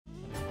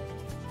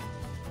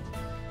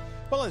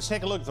Well, let's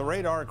take a look at the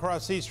radar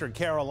across eastern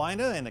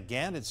Carolina. And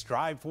again, it's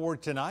dry for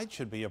tonight.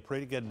 Should be a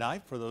pretty good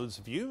night for those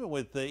of you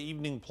with the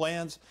evening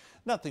plans.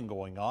 Nothing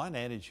going on.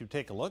 And as you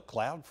take a look,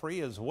 cloud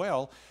free as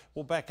well.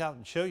 We'll back out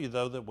and show you,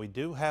 though, that we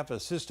do have a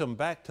system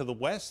back to the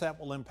west that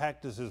will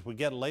impact us as we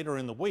get later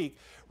in the week.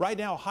 Right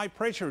now, high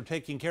pressure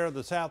taking care of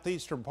the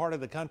southeastern part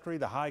of the country.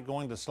 The high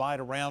going to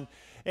slide around.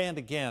 And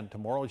again,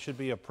 tomorrow should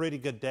be a pretty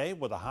good day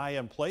with a high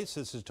in place.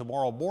 This is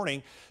tomorrow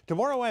morning.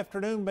 Tomorrow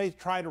afternoon may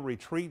try to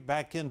retreat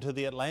back into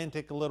the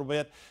Atlantic a little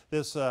bit.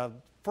 This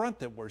front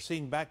that we're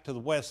seeing back to the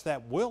west,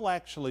 that will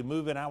actually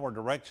move in our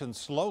direction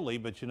slowly,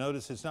 but you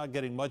notice it's not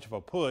getting much of a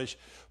push.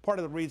 Part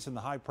of the reason the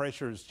high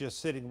pressure is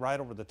just sitting right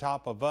over the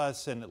top of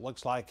us, and it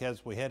looks like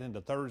as we head into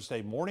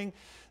Thursday morning,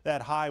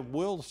 that high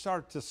will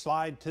start to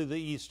slide to the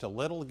east a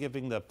little,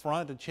 giving the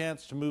front a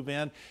chance to move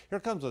in. Here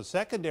comes a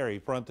secondary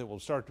front that will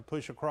start to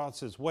push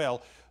across as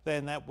well.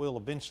 Then that will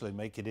eventually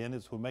make it in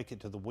as we make it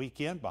to the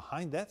weekend.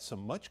 Behind that,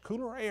 some much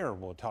cooler air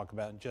we'll talk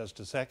about in just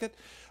a second.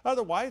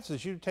 Otherwise,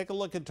 as you take a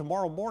look at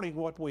tomorrow morning,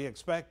 what we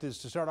expect is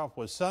to start off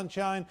with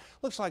sunshine.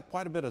 Looks like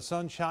quite a bit of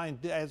sunshine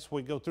as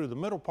we go through the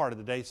middle part of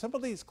the day. Some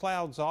of these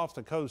clouds off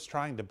the coast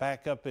trying to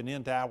back up and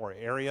into our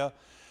area.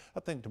 I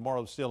think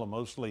tomorrow's still a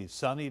mostly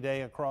sunny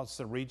day across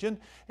the region,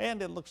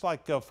 and it looks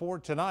like for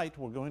tonight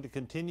we're going to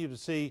continue to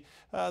see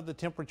the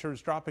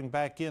temperatures dropping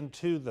back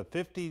into the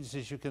 50s,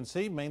 as you can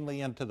see,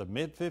 mainly into the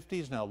mid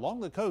 50s. Now along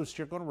the coast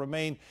you're going to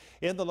remain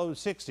in the low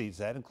 60s.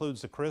 That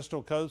includes the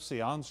Crystal Coast, the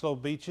Onslow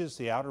beaches,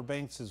 the Outer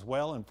Banks as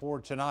well. And for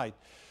tonight,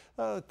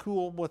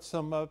 cool with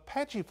some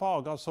patchy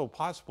fog also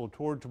possible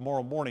toward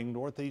tomorrow morning.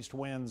 Northeast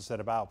winds at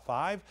about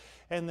 5,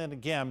 and then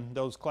again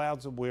those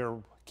clouds that we're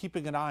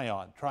keeping an eye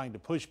on, trying to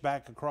push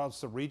back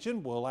across the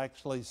region, will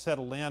actually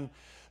settle in,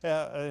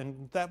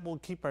 and that will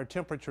keep our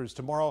temperatures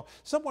tomorrow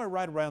somewhere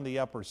right around the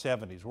upper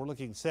 70s. We're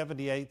looking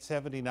 78,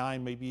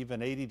 79, maybe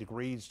even 80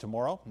 degrees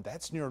tomorrow.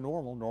 That's near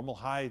normal. Normal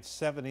high at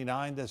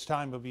 79 this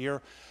time of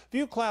year.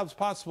 Few clouds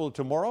possible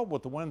tomorrow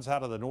with the winds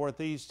out of the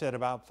northeast at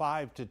about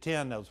 5 to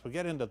 10. As we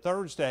get into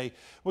Thursday,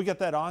 we get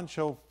that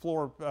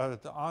onshore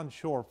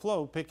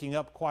flow picking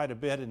up quite a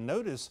bit, and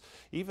notice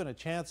even a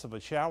chance of a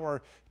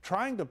shower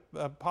trying to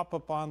pop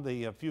up on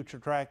the future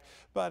track.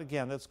 But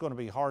again, that's going to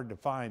be hard to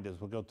find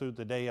as we go through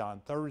the day on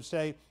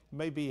Thursday.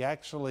 Maybe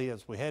actually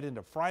as we head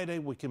into Friday,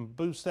 we can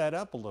boost that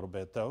up a little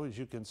bit, though, as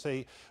you can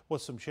see,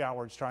 with some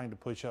showers trying to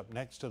push up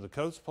next to the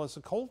coast, plus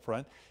a cold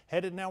front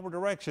headed in our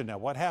direction. Now,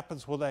 what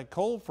happens with that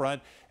cold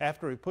front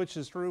after it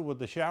pushes through with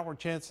the shower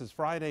chances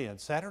Friday and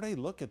Saturday?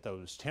 Look at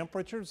those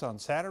temperatures on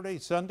Saturday,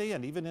 Sunday,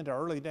 and even into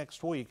early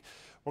next week.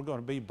 We're going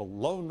to be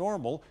below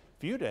normal.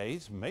 Few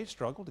days may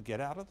struggle to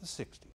get out of the 60s.